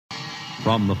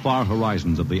From the far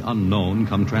horizons of the unknown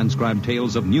come transcribed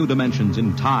tales of new dimensions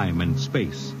in time and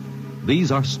space.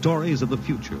 These are stories of the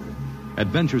future,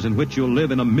 adventures in which you'll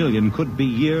live in 1,000,000 could-be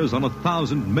years on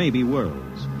 1,000 maybe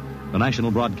worlds. The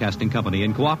National Broadcasting Company,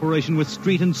 in cooperation with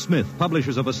Street and Smith,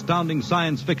 publishers of astounding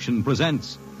science fiction,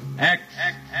 presents X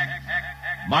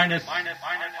minus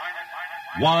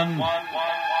 1.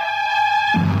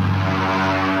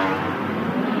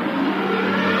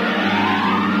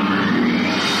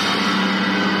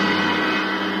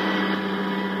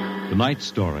 Tonight's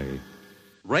story,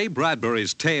 Ray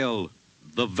Bradbury's tale,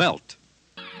 The Veldt.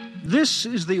 This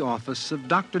is the office of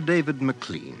Dr. David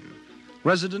McLean,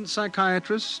 resident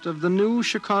psychiatrist of the new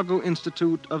Chicago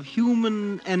Institute of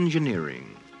Human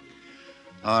Engineering.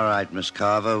 All right, Miss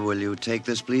Carver, will you take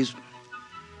this, please?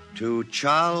 To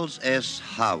Charles S.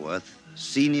 Haworth,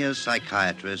 senior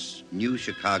psychiatrist, New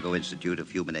Chicago Institute of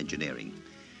Human Engineering.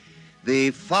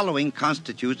 The following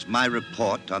constitutes my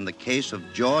report on the case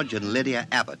of George and Lydia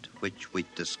Abbott, which we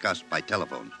discussed by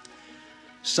telephone.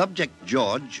 Subject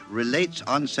George relates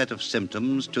onset of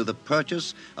symptoms to the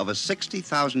purchase of a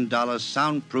 $60,000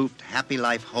 soundproofed Happy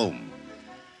Life home.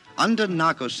 Under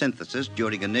narcosynthesis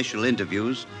during initial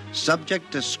interviews, subject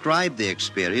described the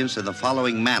experience in the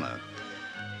following manner.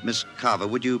 Miss Carver,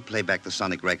 would you play back the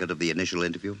sonic record of the initial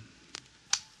interview?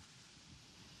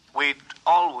 We'd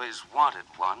always wanted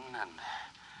one, and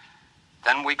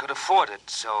then we could afford it,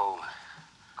 so...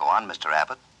 Go on, Mr.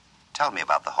 Abbott. Tell me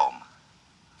about the home.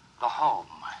 The home.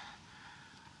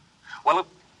 Well, it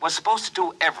was supposed to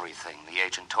do everything, the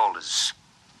agent told us.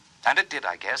 And it did,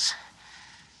 I guess.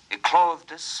 It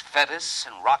clothed us, fed us,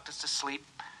 and rocked us to sleep,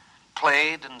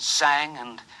 played and sang,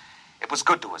 and it was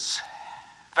good to us.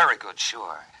 Very good,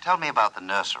 sure. Tell me about the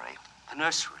nursery. The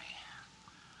nursery.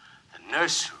 The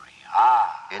nursery.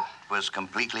 It was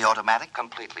completely automatic?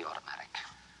 Completely automatic.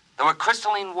 There were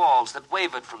crystalline walls that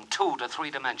wavered from 2 to 3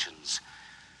 dimensions.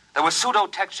 There were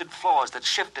pseudo-textured floors that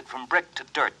shifted from brick to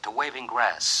dirt to waving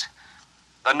grass.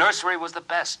 The nursery was the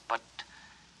best, but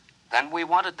then we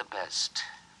wanted the best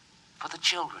for the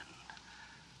children.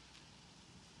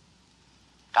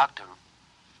 Doctor,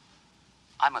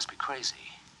 I must be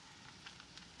crazy.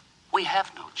 We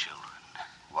have no children.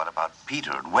 What about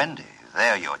Peter and Wendy?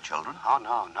 They're your children.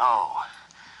 Oh, no.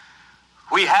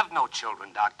 We have no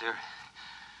children, Doctor.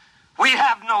 We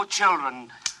have no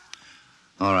children.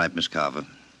 All right, Miss Carver.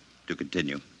 To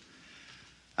continue.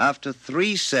 After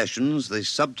 3 sessions, the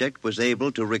subject was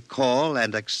able to recall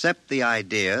and accept the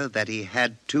idea that he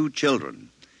had 2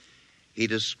 children. He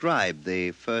described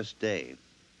the first day.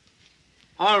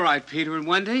 All right, Peter and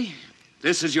Wendy.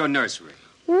 This is your nursery.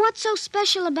 What's so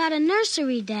special about a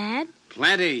nursery, Dad?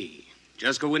 Plenty.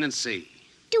 Just go in and see.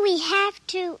 Do we have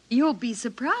to? You'll be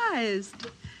surprised.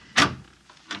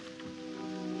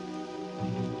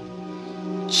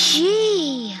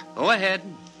 Gee. Go ahead.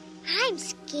 I'm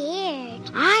scared.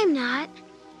 I'm not.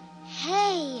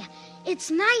 Hey,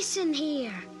 it's nice in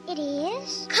here. It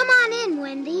is? Come on in,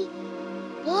 Wendy.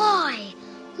 Boy,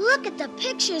 look at the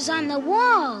pictures on the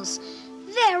walls.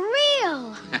 They're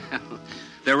real.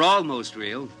 They're almost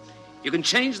real. You can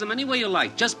change them any way you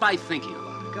like, just by thinking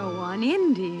about it. Go on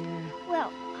in, dear.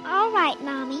 Well, all right,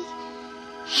 Mommy.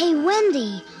 Hey,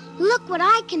 Wendy, look what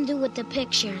I can do with the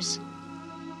pictures.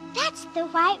 That's the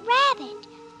White Rabbit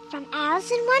from Alice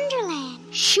in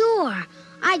Wonderland. Sure.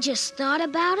 I just thought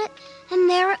about it, and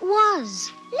there it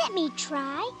was. Let me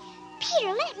try.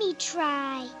 Peter, let me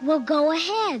try. Well, go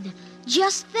ahead.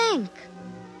 Just think.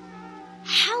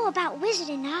 How about Wizard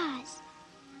in Oz?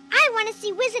 I want to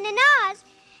see Wizard in Oz.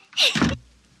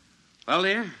 Well,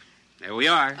 dear, there we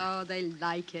are. Oh, they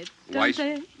like it, don't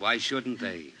they? Why shouldn't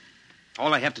they?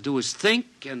 All I have to do is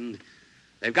think, and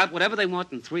they've got whatever they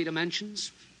want in 3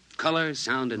 dimensions. Color,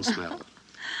 sound, and smell.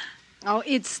 Oh,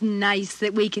 it's nice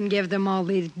that we can give them all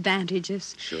the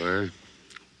advantages. Sure.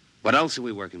 What else are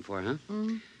we working for, huh?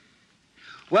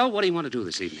 Well, what do you want to do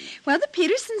this evening? Well, the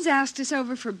Petersons asked us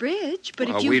over for bridge, but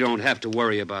if you... we don't have to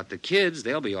worry about the kids.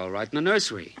 They'll be all right in the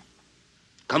nursery.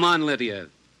 Come on, Lydia.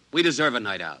 We deserve a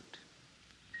night out.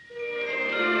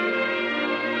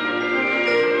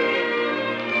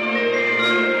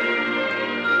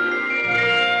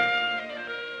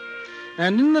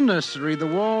 And in the nursery, the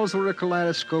walls were a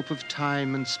kaleidoscope of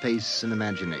time and space and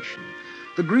imagination.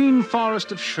 The green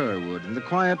forest of Sherwood and the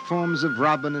quiet forms of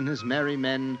Robin and his merry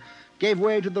men gave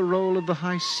way to the roll of the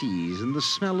high seas and the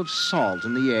smell of salt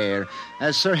in the air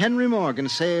as Sir Henry Morgan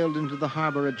sailed into the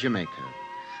harbor at Jamaica.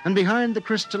 And behind the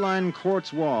crystalline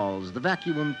quartz walls, the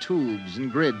vacuum tubes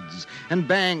and grids and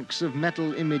banks of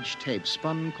metal image tape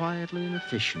spun quietly and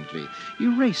efficiently,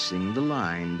 erasing the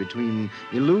line between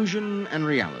illusion and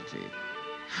reality.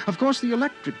 Of course, the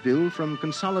electric bill from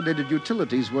Consolidated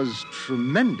Utilities was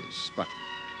tremendous, but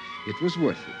it was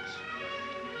worth it.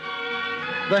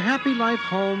 The Happy Life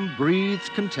home breathed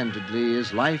contentedly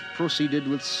as life proceeded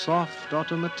with soft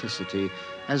automaticity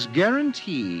as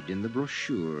guaranteed in the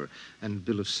brochure and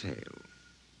bill of sale.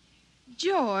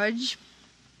 George.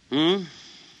 Hmm?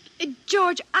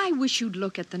 George, I wish you'd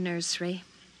look at the nursery.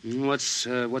 What's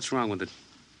wrong with it?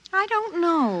 I don't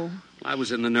know. I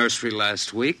was in the nursery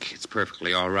last week. It's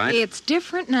perfectly all right. It's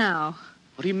different now.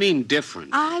 What do you mean,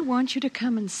 different? I want you to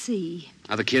come and see.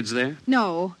 Are the kids there?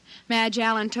 No. Madge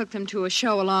Allen took them to a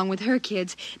show along with her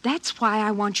kids. That's why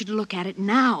I want you to look at it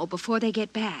now, before they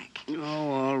get back. Oh,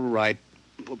 all right.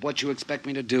 But what you expect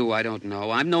me to do, I don't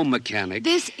know. I'm no mechanic.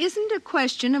 This isn't a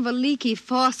question of a leaky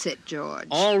faucet, George.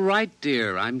 All right,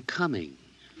 dear. I'm coming.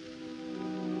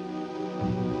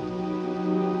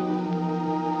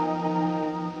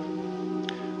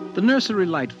 The nursery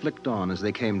light flicked on as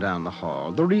they came down the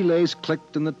hall. The relays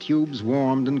clicked and the tubes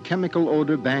warmed and chemical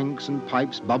odor banks and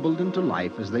pipes bubbled into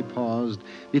life as they paused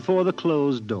before the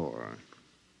closed door.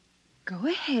 Go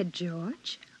ahead,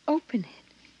 George. Open it.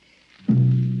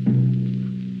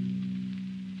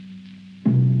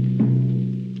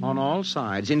 On all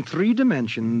sides, in 3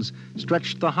 dimensions,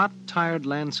 stretched the hot, tired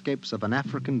landscapes of an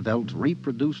African veldt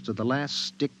reproduced to the last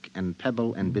stick and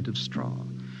pebble and bit of straw.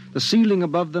 The ceiling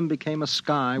above them became a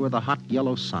sky with a hot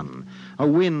yellow sun. A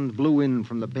wind blew in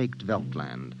from the baked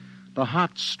veldtland. The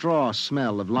hot straw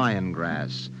smell of lion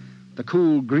grass. The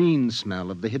cool green smell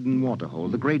of the hidden waterhole.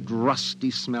 The great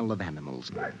rusty smell of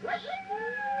animals.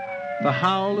 The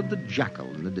howl of the jackal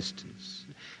in the distance.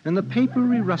 And the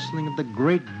papery rustling of the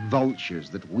great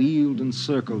vultures that wheeled and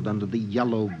circled under the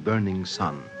yellow burning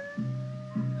sun.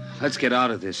 Let's get out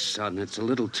of this, son. It's a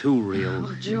little too real.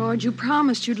 Oh, George, you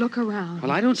promised you'd look around. Well,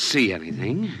 I don't see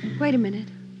anything. Wait a minute.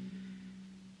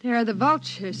 There are the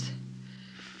vultures.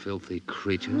 Filthy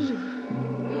creatures.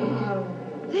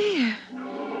 There.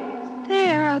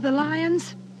 There are the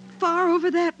lions. Far over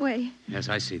that way. Yes,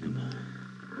 I see them.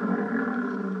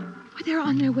 Well, they're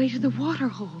on their way to the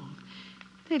waterhole.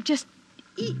 They've just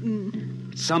eaten.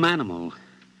 It's some animal.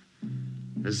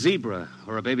 A zebra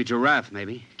or a baby giraffe,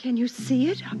 maybe. Can you see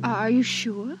it? Are you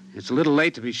sure? It's a little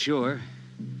late to be sure.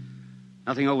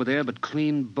 Nothing over there but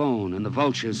clean bone and the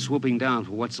vultures swooping down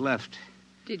for what's left.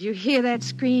 Did you hear that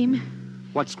scream?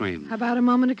 What scream? About a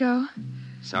moment ago?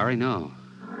 Sorry, no.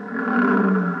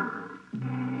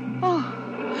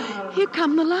 Oh, here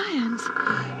come the lions.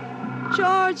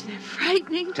 George, they're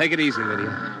frightening. Take it easy,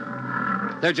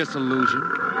 Lydia. They're just illusion.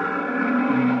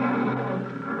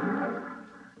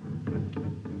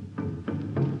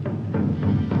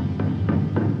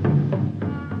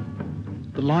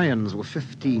 The lions were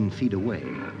 15 feet away.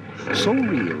 So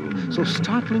real, so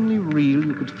startlingly real,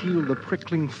 you could feel the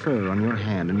prickling fur on your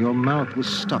hand, and your mouth was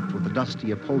stuffed with the dusty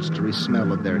upholstery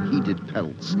smell of their heated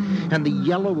pelts. And the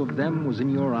yellow of them was in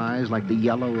your eyes like the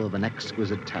yellow of an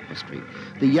exquisite tapestry.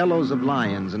 The yellows of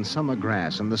lions and summer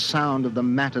grass, and the sound of the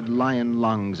matted lion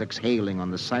lungs exhaling on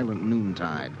the silent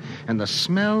noontide, and the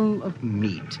smell of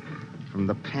meat from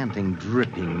the panting,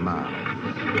 dripping mouth.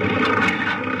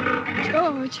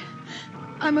 George,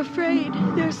 I'm afraid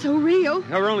they're so real.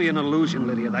 They're only an illusion,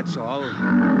 Lydia, that's all.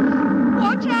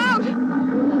 Watch out!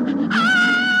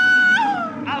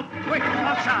 Ah! Out, quick,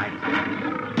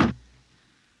 outside!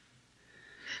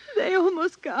 They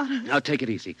almost got us. Now, take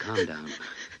it easy. Calm down.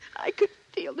 I could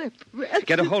feel their breath.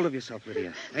 Get a hold of yourself,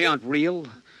 Lydia. They aren't real.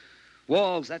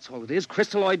 Walls, that's all it is.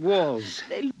 Crystalloid walls.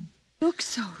 They look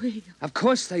so real. Of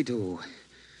course they do.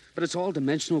 But it's all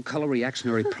dimensional color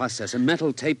reactionary process, a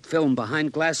metal tape film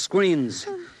behind glass screens.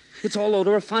 It's all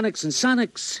odorophonics and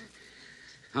sonics.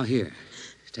 Now, here,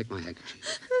 take my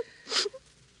handkerchief.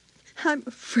 I'm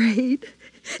afraid.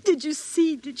 Did you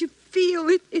see? Did you feel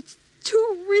it? It's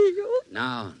too real.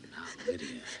 Now,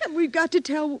 Lydia. And we've got to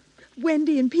tell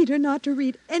Wendy and Peter not to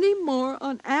read any more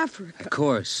on Africa. Of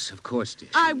course, dear.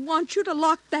 I want you to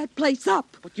lock that place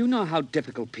up. But you know how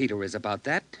difficult Peter is about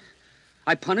that.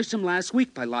 I punished him last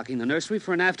week by locking the nursery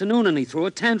for an afternoon, and he threw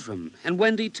a tantrum. And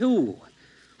Wendy, too.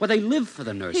 Well, they live for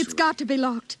the nursery. It's got to be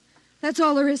locked. That's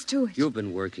all there is to it. You've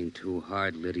been working too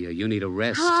hard, Lydia. You need a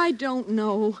rest. I don't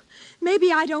know.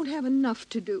 Maybe I don't have enough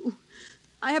to do.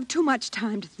 I have too much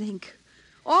time to think.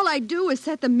 All I do is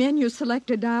set the menu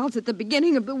selector dials at the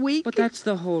beginning of the week. But that's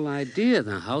the whole idea.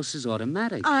 The house is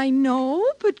automatic. I know,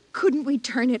 but couldn't we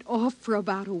turn it off for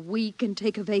about a week and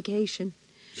take a vacation?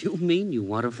 You mean you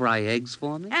want to fry eggs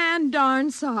for me? And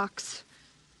darn socks.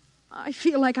 I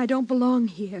feel like I don't belong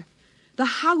here. The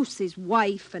house is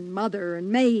wife and mother and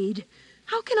maid.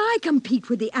 How can I compete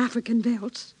with the African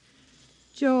Veldts?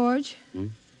 George,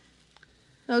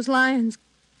 Those lions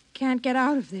can't get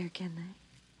out of there, can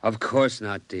they? Of course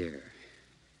not, dear.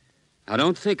 Now,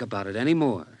 don't think about it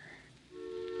anymore.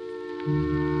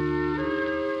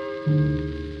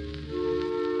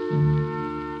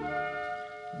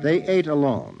 They ate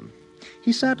alone.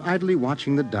 He sat idly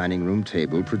watching the dining room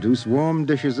table produce warm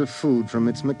dishes of food from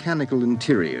its mechanical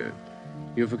interior.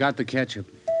 You forgot the ketchup.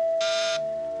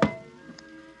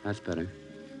 That's better.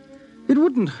 It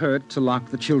wouldn't hurt to lock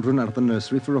the children out of the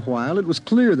nursery for a while. It was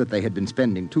clear that they had been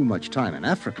spending too much time in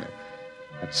Africa.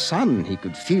 At sun, he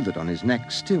could feel it on his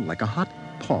neck still like a hot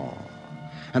paw.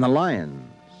 And the lions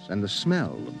and the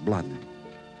smell of blood.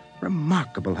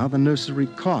 Remarkable how the nursery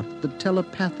caught the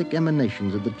telepathic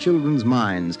emanations of the children's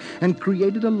minds and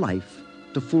created a life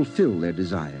to fulfill their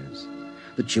desires.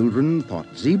 The children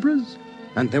thought zebras,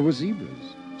 and there were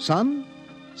zebras. Sun,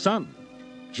 sun.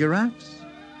 Giraffes,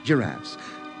 giraffes.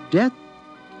 Death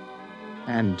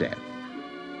and death.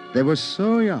 They were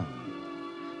so young.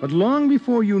 But long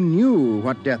before you knew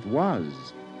what death was,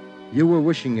 you were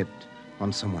wishing it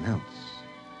on someone else.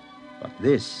 But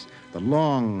this, the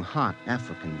long, hot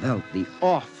African veldt, the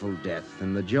awful death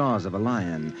in the jaws of a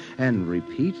lion, and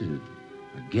repeated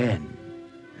again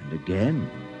and again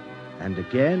and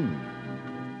again.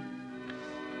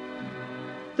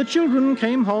 The children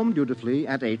came home dutifully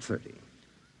at 8:30.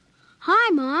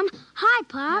 Hi, Mom. Hi,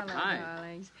 Pop. Hello,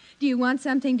 darlings. Do you want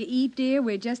something to eat, dear?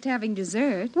 We're just having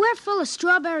dessert. We're full of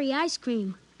strawberry ice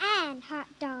cream. And hot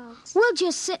dogs. We'll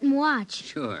just sit and watch.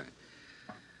 Sure.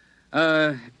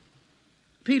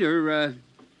 Peter,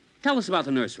 tell us about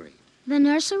the nursery. The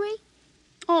nursery?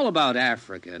 All about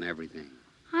Africa and everything.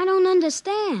 I don't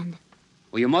understand.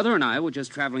 Well, your mother and I were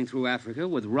just traveling through Africa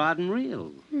with rod and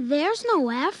reel. There's no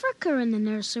Africa in the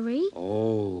nursery.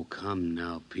 Oh, come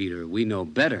now, Peter. We know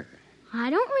better. I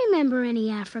don't remember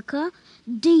any Africa.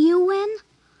 Do you, Wen?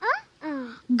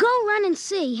 Go run and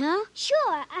see, huh? Sure,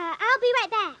 I'll be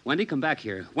right back. Wendy, come back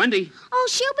here. Wendy! Oh,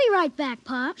 she'll be right back,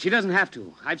 Pop. She doesn't have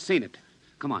to. I've seen it.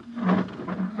 Come on.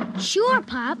 Sure,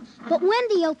 Pop, but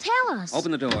Wendy'll tell us.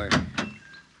 Open the door.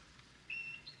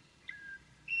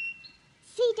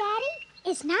 See, Daddy?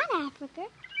 It's not Africa.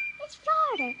 It's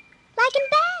Florida. Like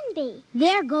in Bambi.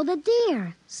 There go the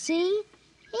deer. See?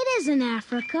 It isn't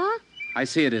Africa. I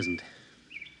see it isn't.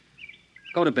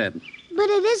 Go to bed. But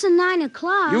it isn't 9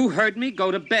 o'clock. You heard me.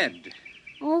 Go to bed.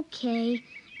 Okay.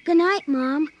 Good night,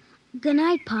 Mom. Good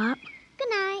night, Pop. Good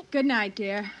night. Good night,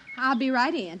 dear. I'll be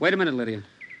right in. Wait a minute, Lydia.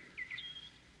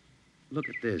 Look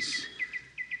at this.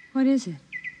 What is it?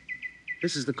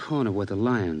 This is the corner where the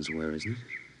lions were, isn't it?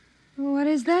 What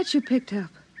is that you picked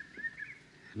up?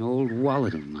 An old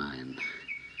wallet of mine.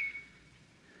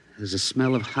 There's a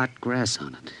smell of hot grass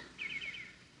on it.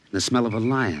 And the smell of a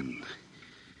lion.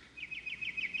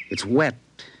 It's wet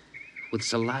with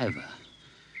saliva.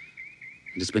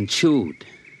 And it's been chewed.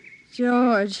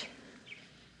 George,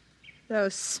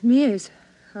 those smears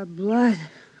of blood.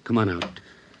 Come on out.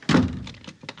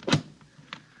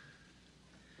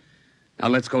 Now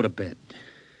let's go to bed.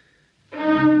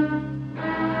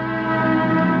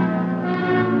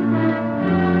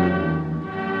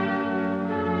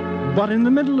 But in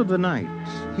the middle of the night,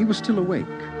 he was still awake,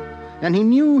 and he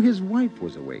knew his wife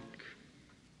was awake.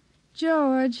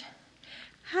 George,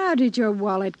 how did your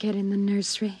wallet get in the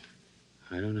nursery?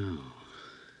 I don't know.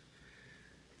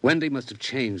 Wendy must have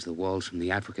changed the walls from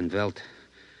the African veldt.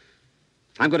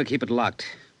 I'm going to keep it locked.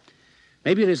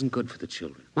 Maybe it isn't good for the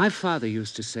children. My father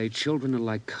used to say children are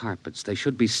like carpets. They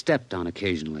should be stepped on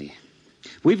occasionally.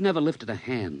 We've never lifted a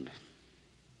hand.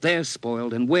 They're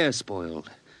spoiled and we're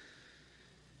spoiled.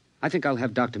 I think I'll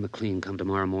have Dr. McLean come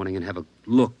tomorrow morning and have a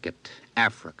look at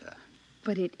Africa.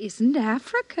 But it isn't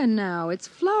Africa now. It's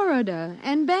Florida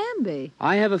and Bambi.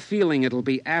 I have a feeling it'll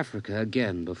be Africa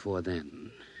again before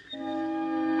then.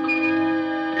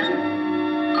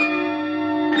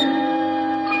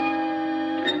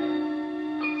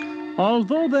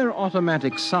 Although their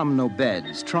automatic Somno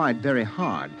beds tried very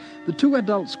hard, the two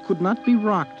adults could not be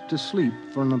rocked to sleep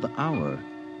for another hour.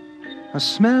 A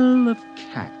smell of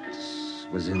cats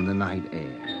was in the night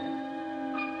air.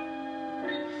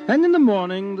 And in the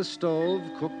morning, the stove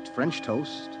cooked French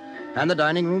toast, and the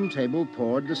dining room table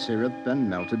poured the syrup and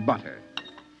melted butter.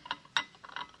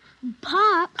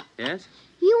 Pop, Yes?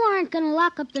 you aren't going to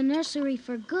lock up the nursery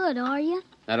for good, are you?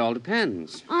 That all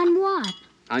depends. On what?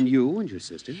 On you and your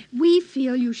sister. We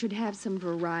feel you should have some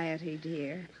variety,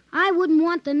 dear. I wouldn't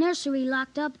want the nursery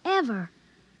locked up ever.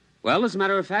 Well, as a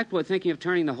matter of fact, we're thinking of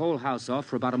turning the whole house off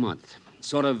for about a month.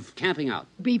 Sort of camping out.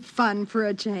 Be fun for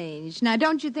a change. Now,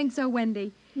 don't you think so,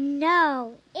 Wendy?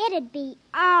 No, it'd be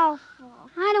awful.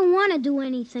 I don't want to do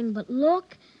anything but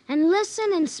look and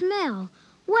listen and smell.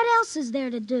 What else is there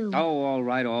to do? Oh, all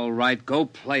right. Go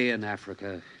play in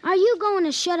Africa. Are you going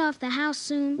to shut off the house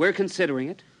soon? We're considering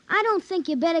it. I don't think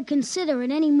you better consider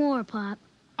it any more, Pop.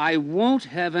 I won't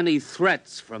have any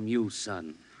threats from you,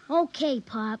 son. Okay,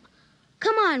 Pop.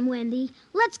 Come on, Wendy.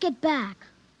 Let's get back.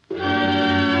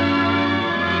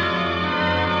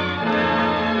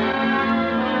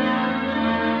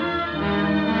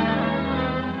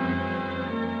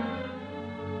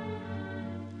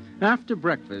 After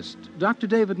breakfast, Dr.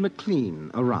 David McLean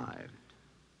arrived.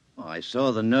 Oh, I saw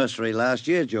the nursery last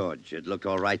year, George. It looked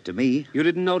all right to me. You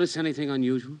didn't notice anything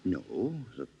unusual? No,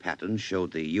 the pattern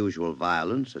showed the usual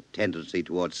violence, a tendency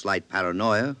towards slight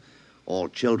paranoia. All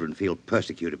children feel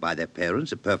persecuted by their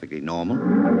parents. It's perfectly normal.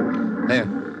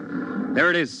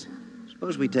 There it is.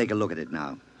 Suppose we take a look at it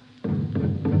now.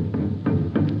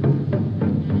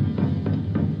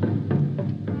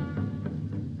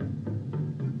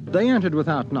 They entered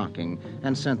without knocking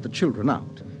and sent the children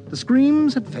out. The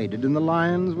screams had faded and the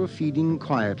lions were feeding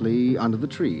quietly under the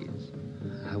trees.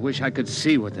 I wish I could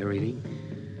see what they're eating.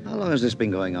 How long has this been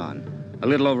going on? A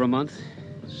little over a month.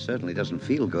 Certainly doesn't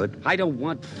feel good. I don't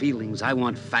want feelings. I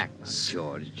want facts.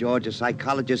 George, a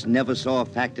psychologist never saw a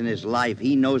fact in his life.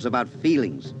 He knows about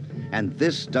feelings. And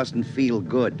this doesn't feel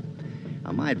good.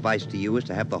 Now, my advice to you is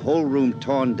to have the whole room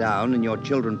torn down and your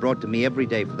children brought to me every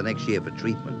day for the next year for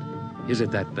treatment. Is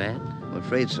it that bad? I'm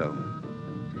afraid so.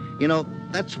 You know,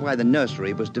 that's why the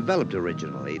nursery was developed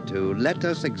originally, to let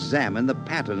us examine the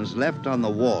patterns left on the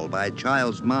wall by a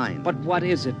child's mind. But what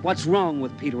is it? What's wrong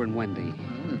with Peter and Wendy?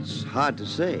 Well, it's hard to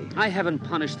say. I haven't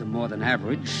punished them more than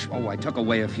average. Oh, I took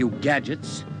away a few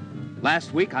gadgets.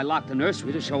 Last week, I locked the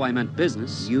nursery to show I meant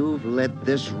business. You've let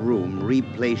this room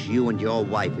replace you and your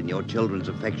wife in your children's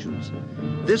affections.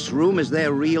 This room is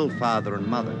their real father and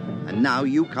mother, and now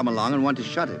you come along and want to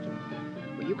shut it.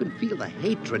 Well, you can feel the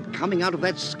hatred coming out of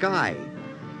that sky.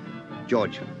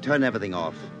 George, turn everything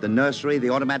off. The nursery,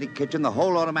 the automatic kitchen, the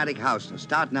whole automatic house.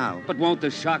 Start now. But won't the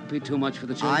shock be too much for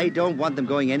the children? I don't want them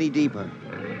going any deeper.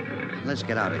 Let's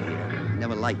get out of here. I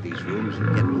never like these rooms.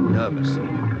 They get me nervous.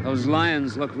 Those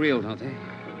lions look real, don't they?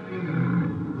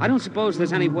 I don't suppose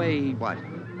there's any way... What?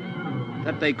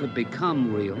 That they could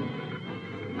become real.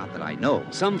 Not that I know.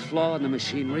 Some flaw in the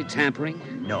machinery,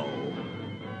 tampering? No.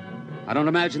 I don't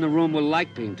imagine the room will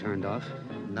like being turned off.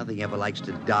 Nothing ever likes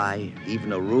to die,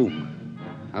 even a room.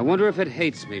 I wonder if it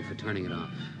hates me for turning it off.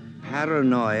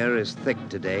 Paranoia is thick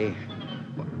today.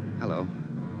 Well, hello.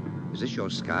 Is this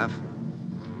your scarf?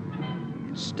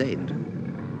 It's stained.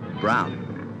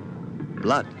 Brown.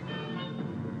 Blood.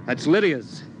 That's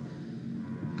Lydia's.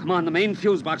 Come on, the main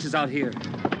fuse box is out here.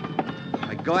 All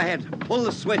right, go ahead. Pull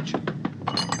the switch.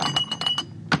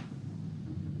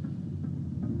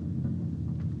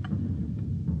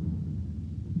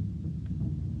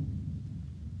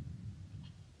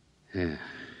 Yeah.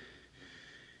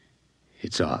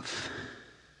 It's off.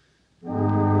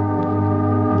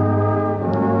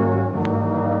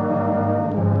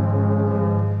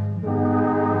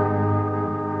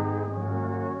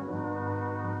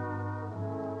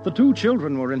 The two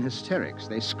children were in hysterics.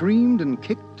 They screamed and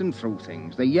kicked and threw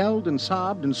things. They yelled and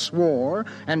sobbed and swore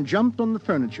and jumped on the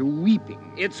furniture,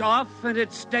 weeping. It's off and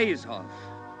it stays off.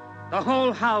 The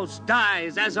whole house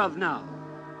dies as of now.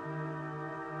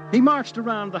 He marched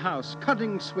around the house,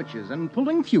 cutting switches and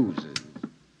pulling fuses.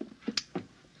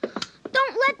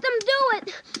 Don't let them do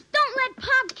it. Don't let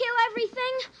Pop kill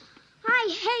everything. I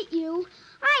hate you.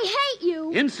 I hate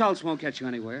you. Insults won't get you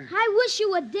anywhere. I wish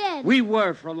you were dead. We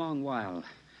were for a long while.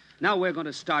 Now we're going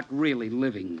to start really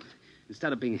living.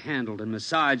 Instead of being handled and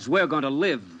massaged, we're going to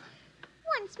live.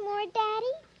 Once more,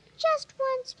 Daddy. Just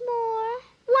once more.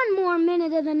 One more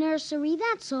minute of the nursery,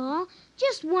 that's all.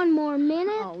 Just one more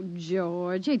minute. Oh,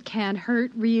 George, it can't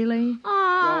hurt, really.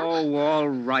 Oh, all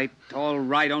right.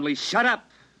 Only shut up.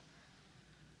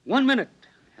 1 minute,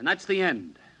 and that's the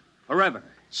end. Forever.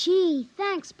 Gee,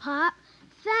 thanks, Pop.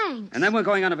 Thanks. And then we're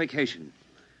going on a vacation.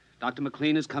 Dr.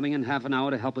 McLean is coming in half an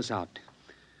hour to help us out.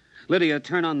 Lydia,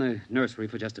 turn on the nursery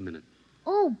for just a minute.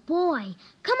 Oh, boy.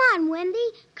 Come on,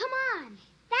 Wendy. Come on.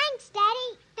 Thanks,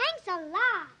 Daddy. Thanks a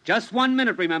lot. Just 1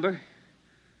 minute, remember?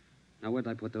 Now, where'd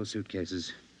I put those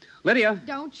suitcases? Lydia!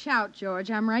 Don't shout, George.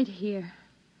 I'm right here.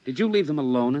 Did you leave them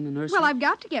alone in the nursery? Well, I've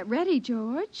got to get ready,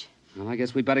 George. Well, I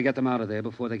guess we'd better get them out of there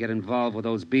before they get involved with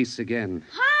those beasts again.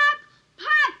 Pop!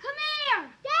 Pop, come here!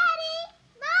 Daddy!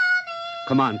 Mommy!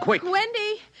 Come on, quick.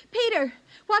 Wendy! Peter!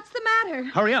 What's the matter?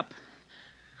 Hurry up.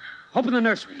 Open the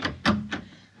nursery.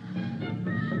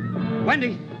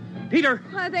 Wendy! Peter!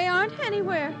 They aren't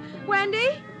anywhere. Wendy?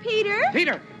 Peter?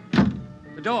 Peter!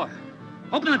 The door.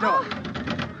 Open the door.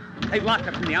 They've locked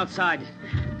it from the outside.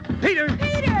 Peter!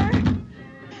 Peter!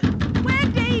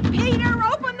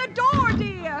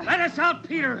 out,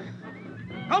 Peter.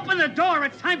 Open the door.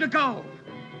 It's time to go.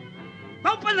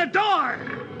 Open the door.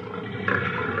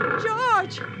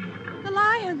 George! The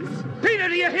lions! Peter,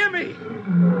 do you hear me?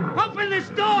 Open this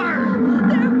door.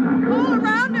 They're all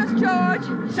around us,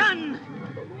 George. Son!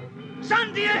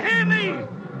 Son, do you hear me?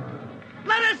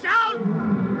 Let us out!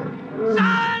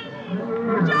 Son!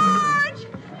 George!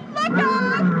 Look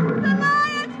out! The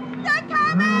lions! They're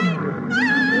coming!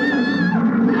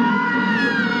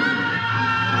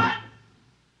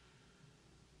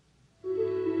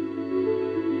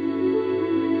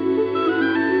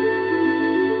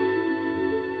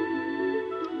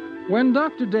 When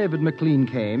Dr. David McLean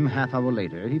came, half hour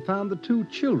later, he found the two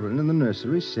children in the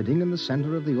nursery sitting in the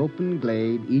center of the open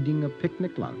glade eating a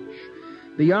picnic lunch.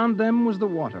 Beyond them was the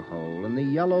waterhole and the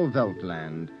yellow Veldt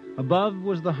land. Above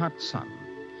was the hot sun.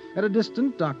 At a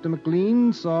distance, Dr.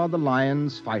 McLean saw the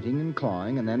lions fighting and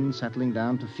clawing and then settling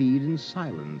down to feed in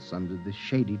silence under the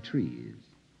shady trees.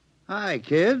 Hi,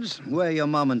 kids. Where are your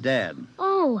mom and dad?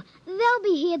 Oh, they'll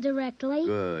be here directly.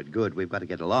 Good. We've got to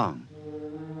get along.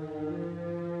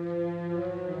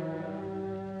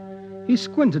 He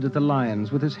squinted at the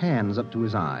lions with his hands up to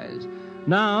his eyes.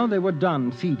 Now they were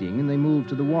done feeding, and they moved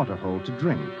to the waterhole to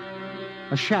drink.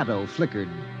 A shadow flickered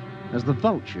as the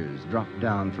vultures dropped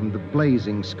down from the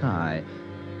blazing sky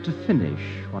to finish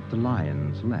what the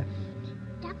lions left.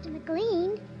 Dr.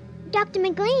 McLean? Dr.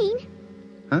 McLean?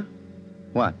 Huh?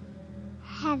 What?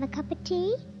 Have a cup of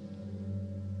tea?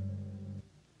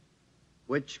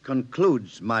 Which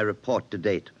concludes my report to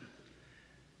date.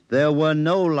 There were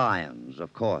no lions,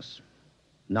 of course.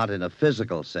 Not in a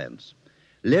physical sense.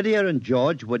 Lydia and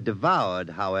George were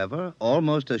devoured, however,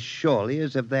 almost as surely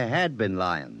as if there had been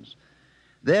lions.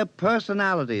 Their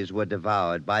personalities were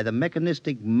devoured by the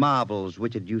mechanistic marvels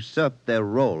which had usurped their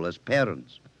role as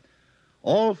parents.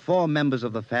 All four members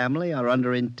of the family are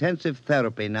under intensive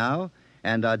therapy now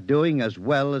and are doing as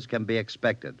well as can be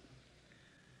expected.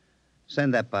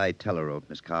 Send that by telerope,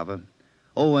 Miss Carver.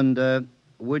 Oh, and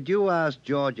would you ask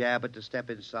George Abbott to step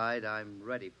inside? I'm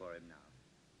ready for him now.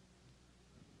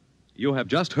 You have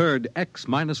just heard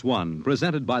X-1,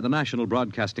 presented by the National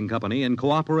Broadcasting Company in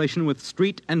cooperation with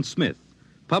Street and Smith,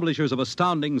 publishers of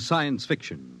astounding science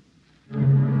fiction.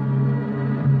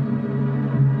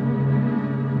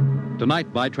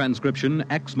 Tonight, by transcription,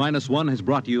 X-1 has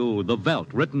brought you The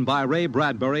Veldt, written by Ray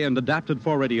Bradbury and adapted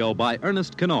for radio by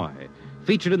Ernest Kenoy.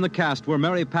 Featured in the cast were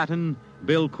Mary Patton,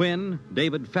 Bill Quinn,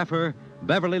 David Pfeffer,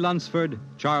 Beverly Lunsford,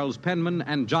 Charles Penman,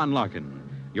 and John Larkin.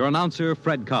 Your announcer,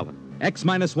 Fred Collins.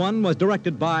 X-1 was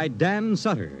directed by Dan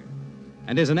Sutter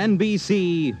and is an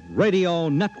NBC Radio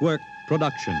Network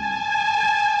production.